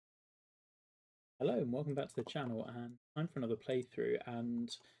Hello and welcome back to the channel, and time for another playthrough. And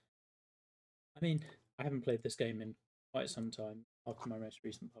I mean, I haven't played this game in quite some time after my most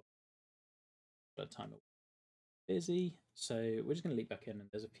recent pub, but time busy, so we're just going to leap back in, and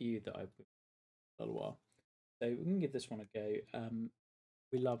there's a few that I've a little while, so we're going to give this one a go.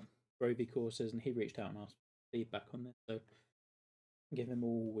 We love Grovey courses, and he reached out and asked for feedback on this, so give him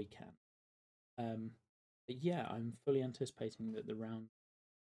all we can. But yeah, I'm fully anticipating that the round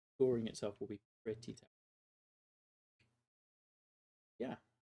scoring itself will be pretty tough. Yeah,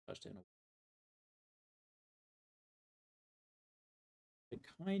 touched in. It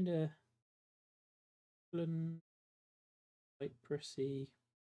kind of quite prissy.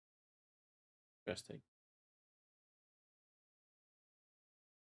 Interesting.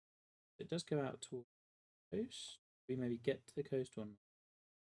 It does go out towards the coast. We maybe get to the coast or not.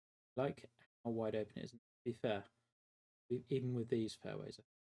 Like how wide open it is. To be fair, even with these fairways.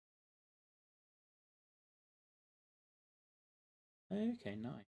 Okay,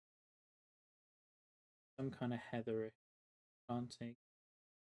 nice. Some kind of heathery planting.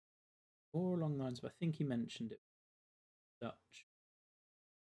 More along the lines of, I think he mentioned it, Dutch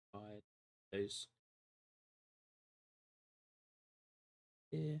side. Those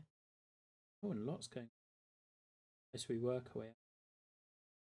here. Oh, and lots going. As we work our way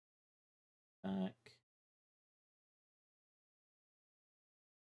back.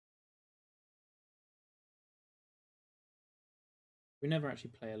 We never actually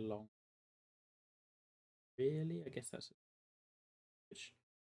play along. Really? I guess that's which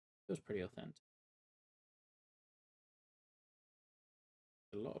feels pretty authentic.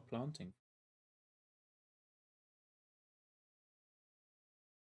 A lot of planting.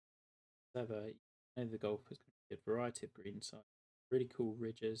 Clever. You know the golf is going to be a variety of green sides. Really cool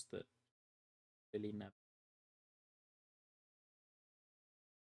ridges that really never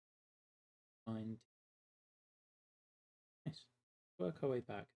find. Nice. Work our way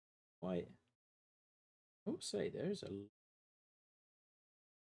back. Quite. I will say there's a.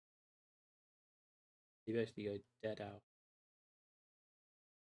 You basically go dead out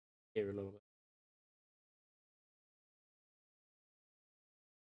here a little bit,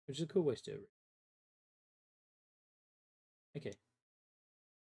 which is a cool way to do it. Okay.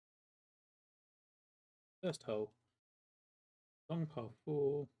 First hole. Long par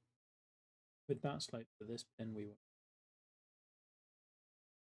 4. With that slope for this pin, we want.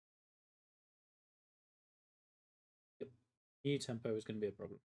 Yep. New tempo is going to be a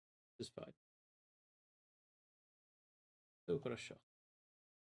problem. This is fine. Still got a shot.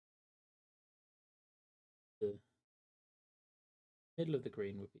 The middle of the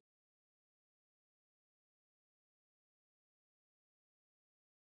green would be.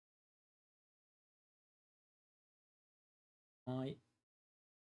 My.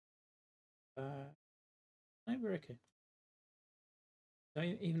 No, we're okay. So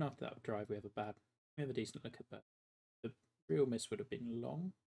even after that drive, we have a decent look at that. The real miss would have been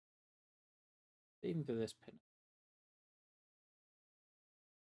long. Even for this pin.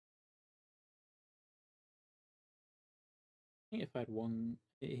 I think if I had one,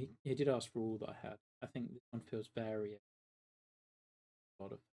 he did ask for all that I had. I think this one feels very a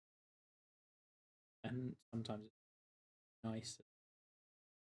lot of, and sometimes it's nice.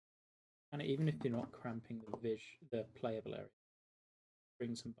 And even if you're not cramping the playable area,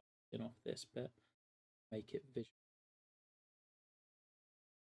 bring some in off this bit, make it visual.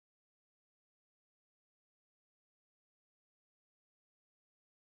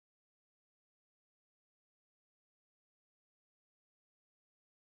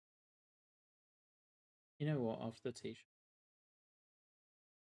 You know what? After the t-shirt.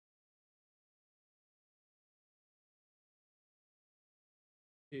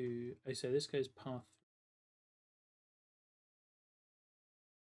 Oh, so this goes path.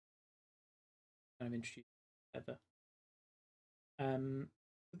 Kind of introduced ever.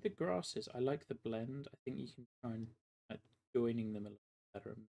 With the grasses, I like the blend. I think you can try and joining them a little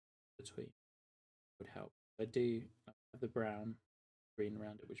better between would help. I do have the brown, green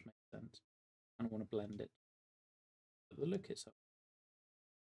around it, which makes sense. I don't want to blend it, but the look itself.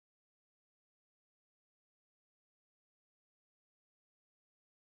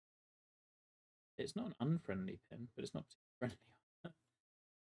 It's not an unfriendly pin, but it's not friendly.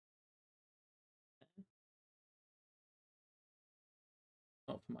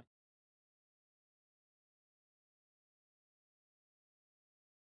 Not for my.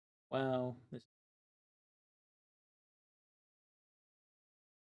 Well, this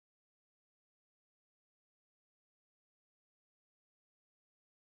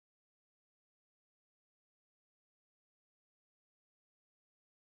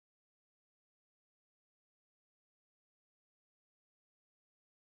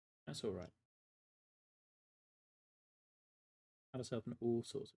That's all right. Had herself in all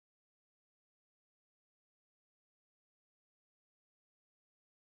sorts of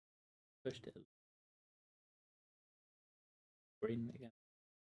pushed it green again.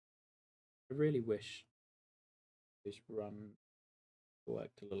 I really wish this run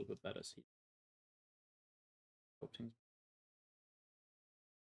worked a little bit better. See, I'd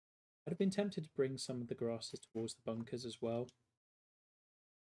have been tempted to bring some of the grasses towards the bunkers as well.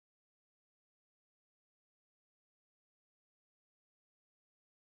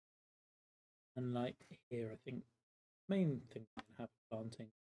 And like here, I think the main thing I can have planting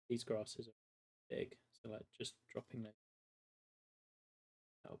these grasses are big, so like just dropping them.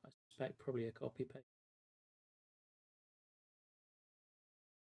 I suspect probably a copy paste.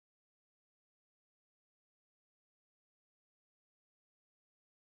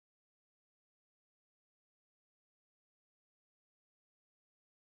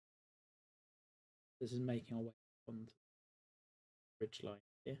 This is making our way on the ridge line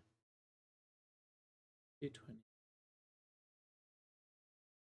here. 220.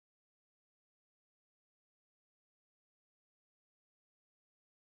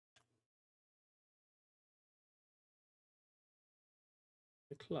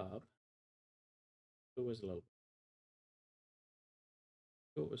 The club, it was a little bit.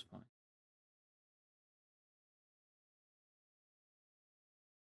 Thought was fine.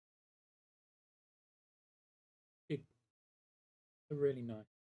 A really nice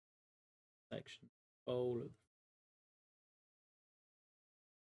section. Whole of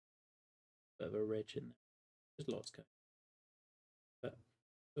bit of a ridge in there. There's lots going, but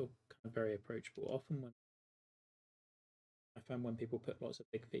still kind of very approachable. Often when I find when people put lots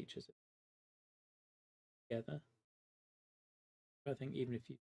of big features together, I think even if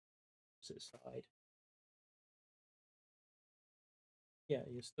you opposite side, yeah,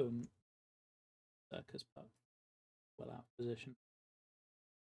 you're still in circus, but well out of position.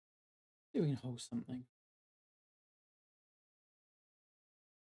 Doing a whole something.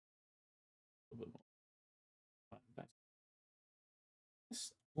 A little bit more. Right,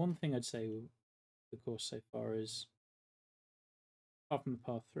 one thing I'd say with the course so far is, apart from the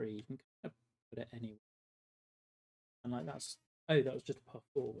par 3, you can kind of put it anywhere. And like that's, oh, that was just a par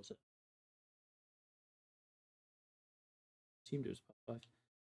 4, was it? Assumed it was par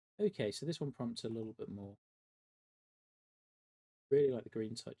 5. Okay, so this one prompts a little bit more. Really like the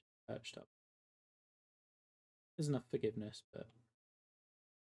green side perched up. There's enough forgiveness, but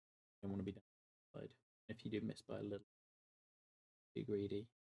you don't want to be downside. If you do miss by a little, too greedy.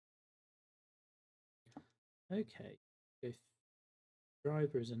 Okay, go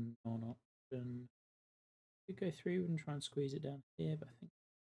driver is a non-option. Could go through and try and squeeze it down here, but I think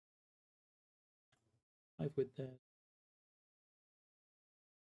 5 with there.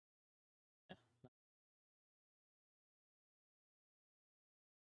 Yeah.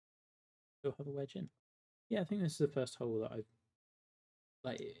 Still have a wedge in. Yeah, I think this is the first hole that I've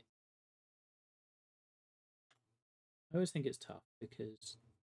like. I always think it's tough because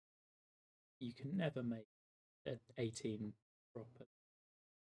you can never make an 18 proper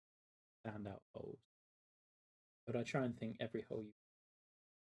standout holes. But I try and think every hole you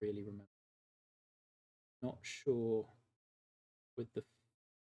really remember. Not sure with the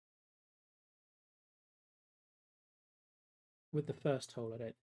first hole. I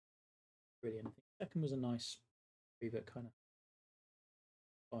don't really anything. Second was a nice revert kind of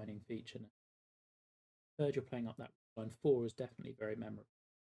finding feature. Third, you're playing up that line. 4 is definitely very memorable.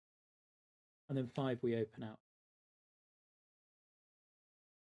 And then 5, we open out.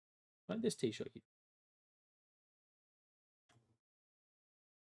 Like this tee shot, you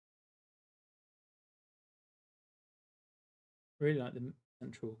really like the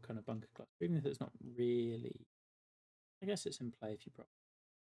central kind of bunker cluster, even if it's not really. I guess it's in play if you prop.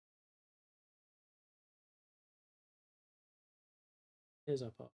 Here's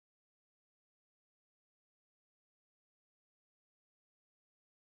our part.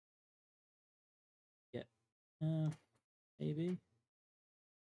 Yeah, maybe.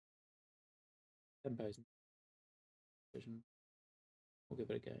 Tempo's vision. We'll give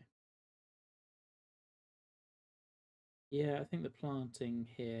it a go. Yeah, I think the planting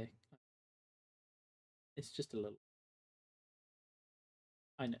here, it's just a little.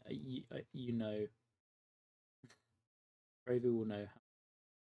 I know you know. Grovey will know how.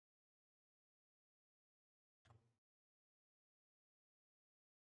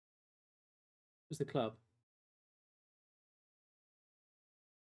 Was the club?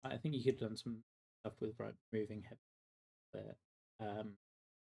 I think you could have done some stuff with right moving heavy there.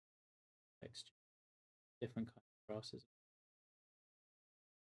 Texture, different kind of grasses.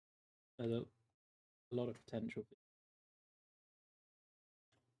 There's a lot of potential.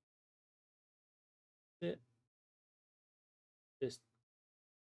 It just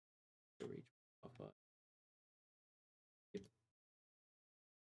to reach off.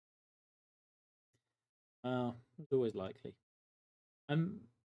 It's always likely.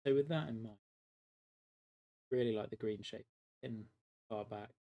 So with that in mind, really like the green shape in far back.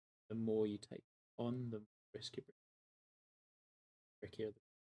 The more you take on, the trickier.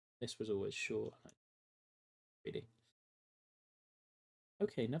 This was always short, really.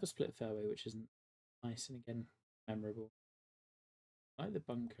 Okay, another split fairway, which isn't nice and again memorable. I like the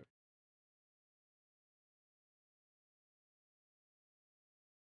bunker.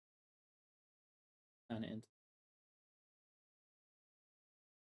 And it into.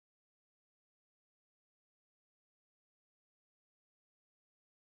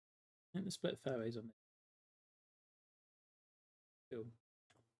 I think the split fairways on this feel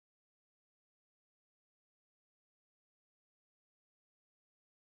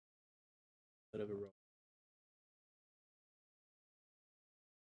bit of a rock.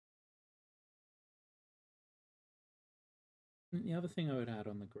 And the other thing I would add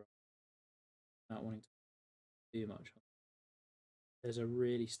on the grass, not wanting to do much, there's a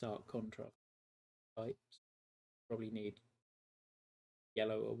really stark contrast. Pipes probably need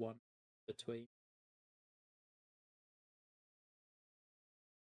yellow or one between.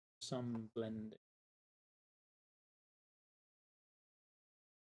 Some blending.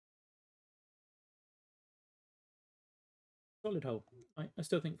 Solid hole. I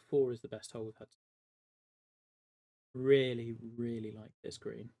still think 4 is the best hole we've had. Really, really like this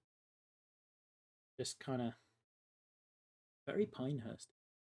green. Just kind of very Pinehurst.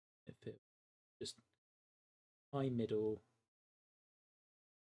 It feels just high middle,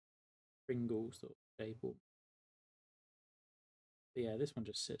 Pringle sort of staple. But yeah, this one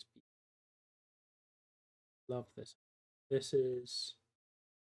just sits. Love this. This is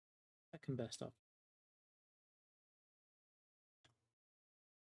second best up.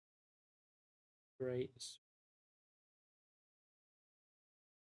 Great.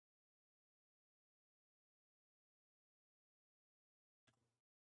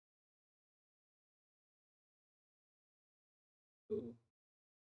 Ooh.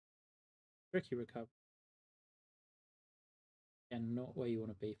 Tricky recovery. Again, not where you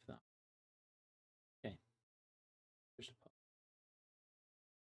want to be for that. Okay. Push the putt.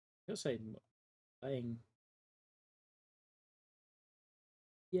 I gotta say, playing.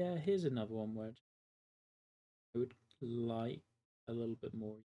 Yeah, here's another one where I would like a little bit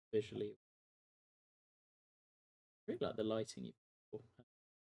more visually. I really like the lighting.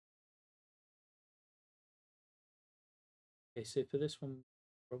 Okay, so for this one,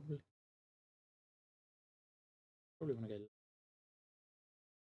 probably want to go.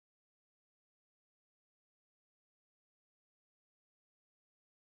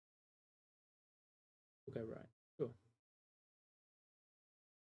 We'll go right. Sure.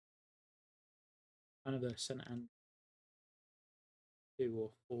 Kind of the St. Andrew 2 or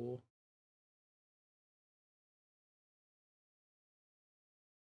 4.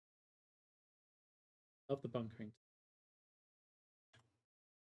 Love the bunkering.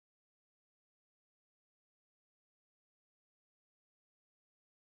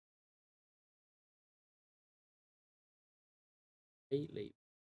 Eight leap.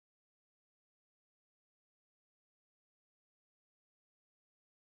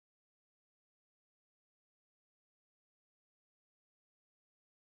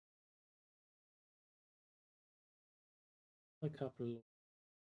 A couple.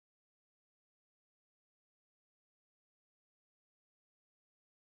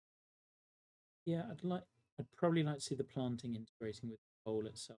 Yeah, I'd probably like to see the planting integrating with the hole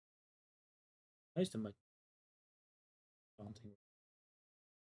itself. Most of my planting.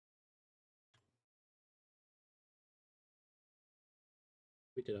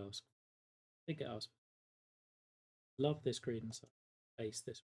 We did ask. Did get asked. Love this green side. Base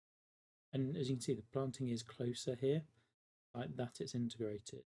this. And as you can see, the planting is closer here. Like that, it's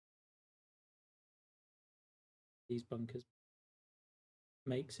integrated. These bunkers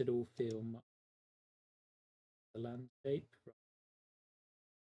makes it all feel much the landscape.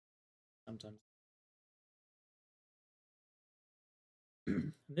 Sometimes.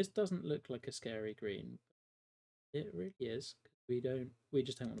 This doesn't look like a scary green. It really is. We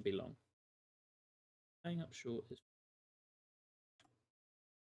just don't want to be long. Playing up short is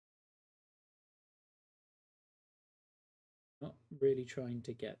not really trying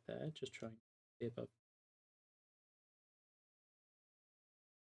to get there, just trying to be above.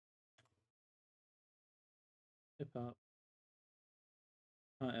 Step up.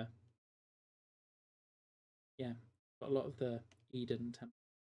 Higher. yeah, got a lot of the Eden temple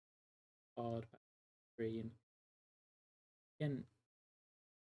hard back green. Again,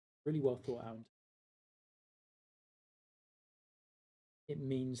 really well thought out. It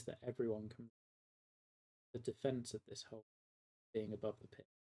means that everyone can. The defense of this hole being above the pit.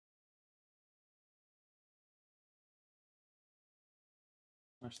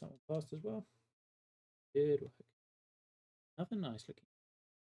 Smash that one past as well. Good work. Another nice looking.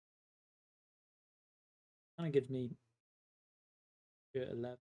 Kind of gives me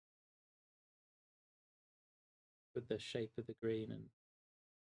 11 with the shape of the green and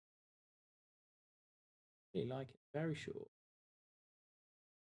really like it. Very short.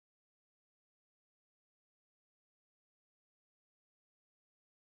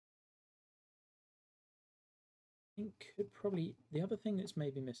 I think could probably the other thing that's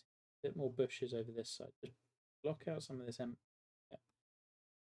maybe missing a bit more bushes over this side. Just block out some of this. Yeah.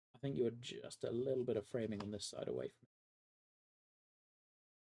 I think you are just a little bit of framing on this side away from it.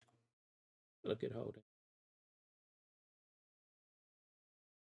 Still a good holding.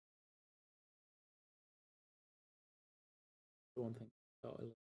 The one thing. Go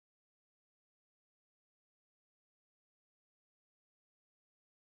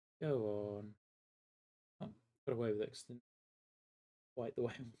on. Oh, got away with it. Didn't quite the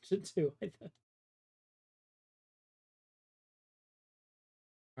way I wanted to either.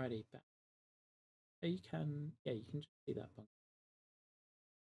 Righty, back. You can, yeah, you can just see that bunker.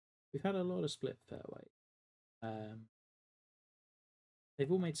 We've had a lot of split fairway.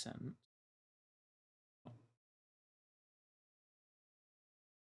 They've all made sense.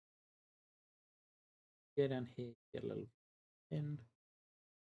 Go down here, get a little in.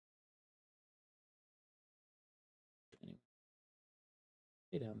 Anyway,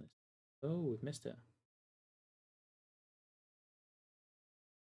 get down this. Oh, we've missed it.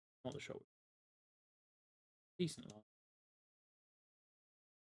 Not the shot. Decent line.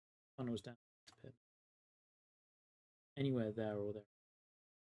 Funnels down this pin. Anywhere there or there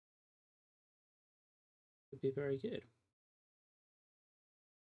would be very good.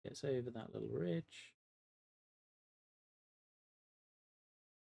 Gets over that little ridge.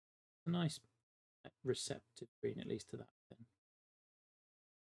 A nice receptive green, at least to that pin.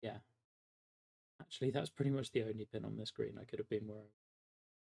 Yeah. Actually, that's pretty much the only pin on this green I could have been where I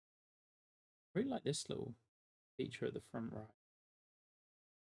really like this little feature at the front right.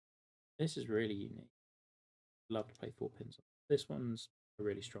 This is really unique. Love to play 4 pins on. This one's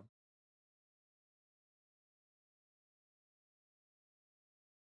really strong.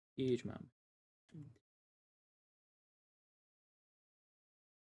 Huge amount.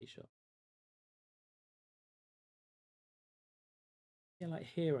 Sure. Yeah, like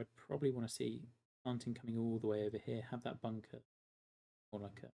here, I'd probably want to see planting coming all the way over here. Have that bunker, or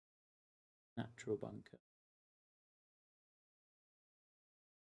like a natural bunker.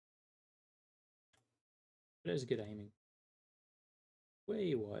 But it is a good aiming.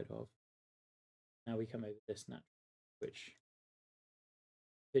 Way wide off. Now we come over this natural, which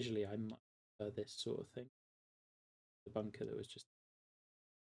visually I much prefer this sort of thing. The bunker that was just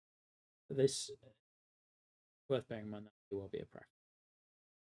this. Worth bearing in mind that will be a preference.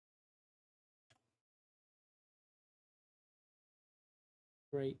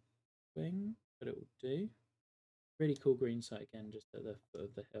 Great wing, but it will do. Really cool green site again, just at the foot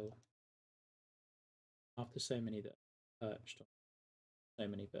of the hill. After so many that are perched on, so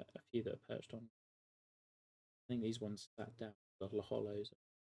many, but a few that are perched on. I think these ones sat down, little hollows.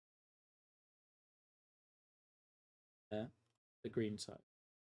 There, the green side.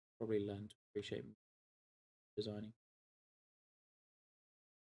 Probably learn to appreciate designing.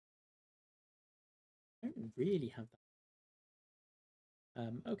 I don't really have that.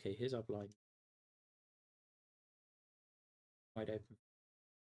 Okay, here's our blind. Wide open.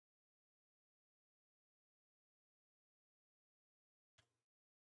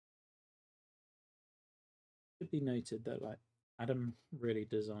 Should be noted that like Adam really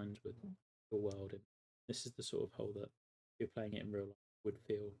designed with the world. And this is the sort of hole that if you're playing it in real life would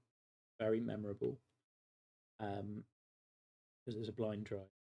feel very memorable. Because there's a blind drive,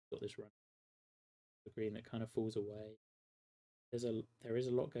 got this run, the green that kind of falls away. There is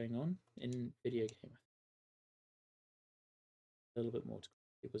a lot going on in video game. A little bit more to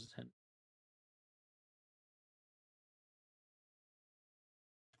people's attention.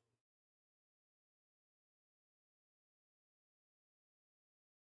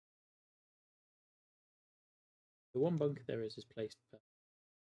 The one bunker there is placed perfect.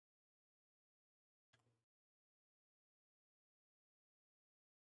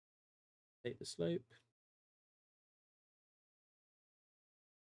 Take the slope.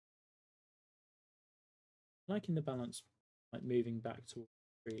 liking the balance, like moving back towards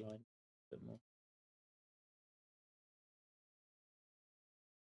the tree line a bit more.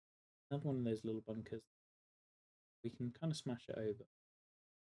 Another one of those little bunkers. We can kind of smash it over.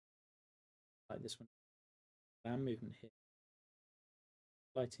 Like this one. Land movement here.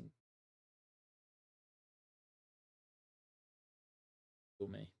 Lighting. For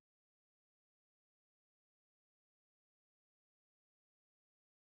me.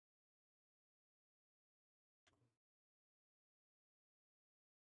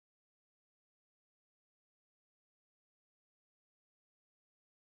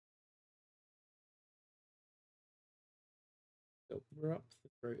 So we're up the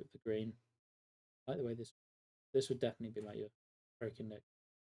throat of the green. I like the way this would definitely be like your broken neck.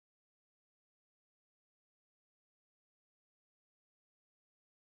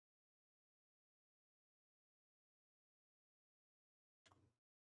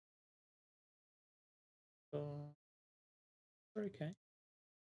 Okay.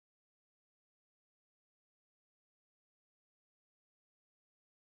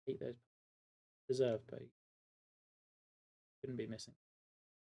 Eat those deserved, but couldn't be missing.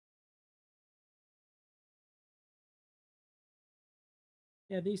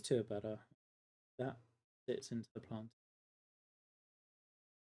 Yeah, these two are better. That fits into the plant.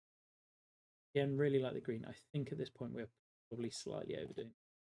 Again, really like the green. I think at this point we're probably slightly overdoing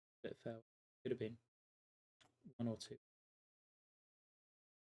it. A bit fair. Could have been one or two.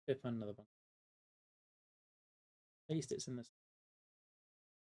 Could find another one. At least it's in this.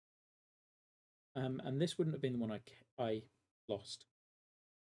 And this wouldn't have been the one I lost.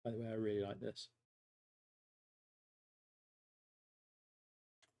 By the way, I really like this.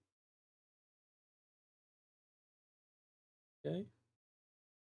 Okay.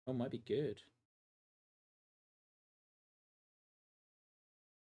 Oh, might be good.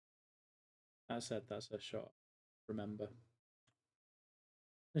 That said, that's a shot. Remember.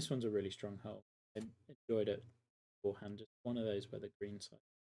 This one's a really strong hull. I enjoyed it beforehand. Just one of those where the green side.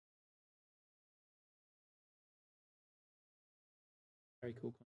 Very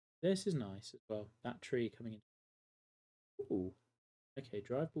cool. This is nice as well. That tree coming in. Ooh. Okay,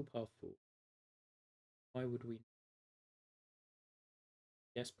 drivable path forward. Why would we?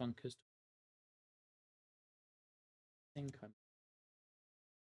 Yes, bunkers. I think I'm.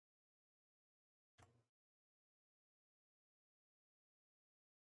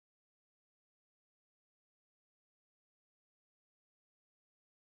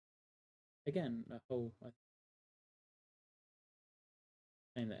 Again, a whole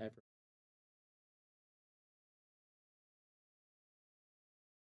thing that ever.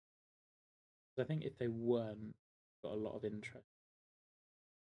 I think if they weren't, got a lot of interest.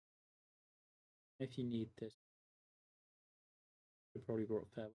 If you need this, we probably brought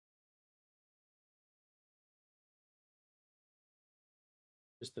fairway.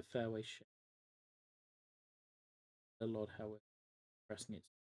 Just the fairway shape. A lot how we're pressing it.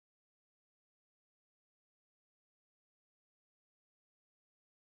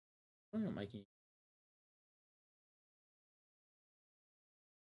 I'm not making.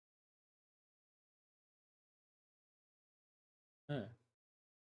 No,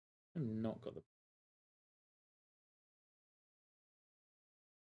 I've not got the.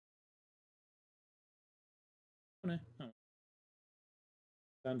 Oh no, oh.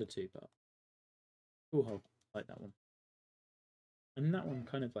 Found a two, but cool hole. Like that one. And that one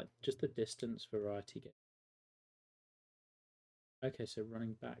kind of like just the distance variety get. Okay, so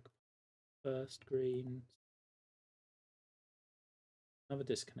running back first green, another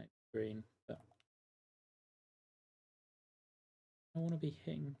disconnect green, but I want to be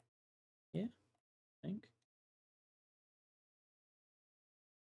hitting here, I think.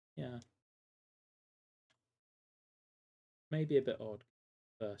 Yeah. Maybe a bit odd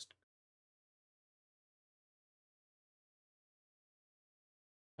first.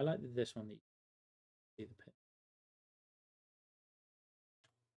 I like this one that you see the pit.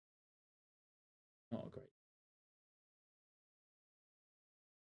 Not a great.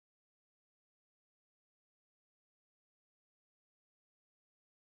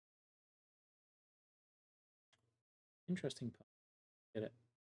 Interesting part. Get it.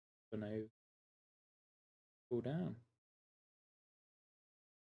 But no. Pull down.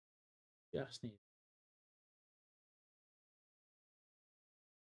 Just need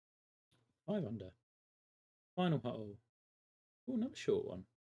 5 under. Final hole. Oh, another short one.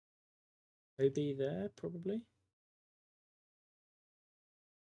 OB there, probably.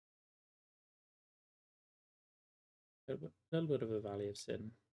 A little bit of a valley of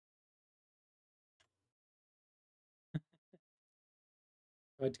sin.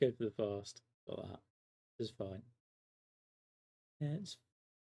 Tried to go for the fast. Got that. This is fine. Yeah, it's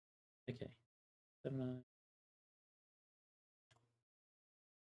okay. 7-9.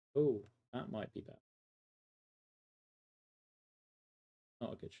 Oh, that might be bad.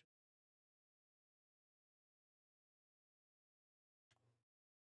 Not a good shot.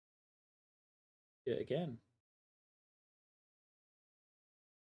 Do it again.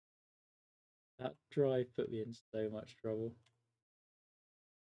 That drive put me in so much trouble.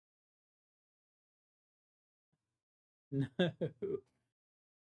 No.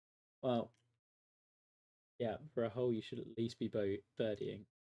 Well, yeah, for a hole you should at least be birdieing.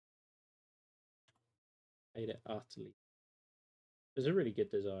 Made it utterly. It's a really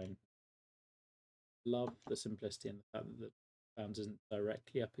good design. Love the simplicity and the fact that the bounce isn't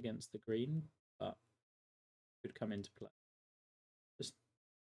directly up against the green, but could come into play. Just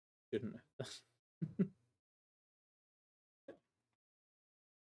shouldn't have.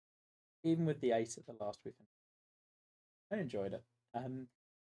 Even with the 8 at the last, we finished. I enjoyed it.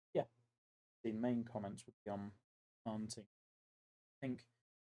 Yeah, the main comments would be on planting. I think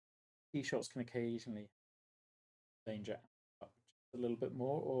tee shots can occasionally danger up just a little bit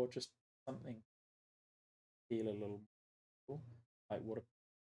more, or just something feel a little more like what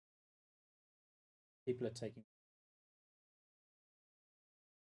people are taking.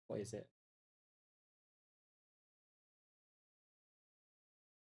 What is it?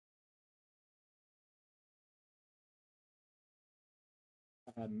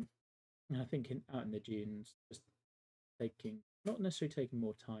 And I think out in the dunes, just taking not necessarily taking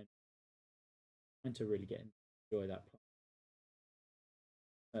more time, trying to really enjoy that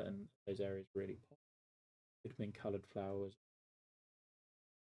plant. And those areas really pop. Could have been coloured flowers,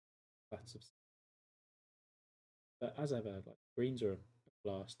 flats of. But as ever, like greens are a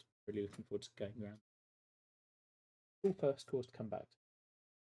blast. Really looking forward to going around. Cool first course to come back to.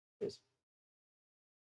 Cheers.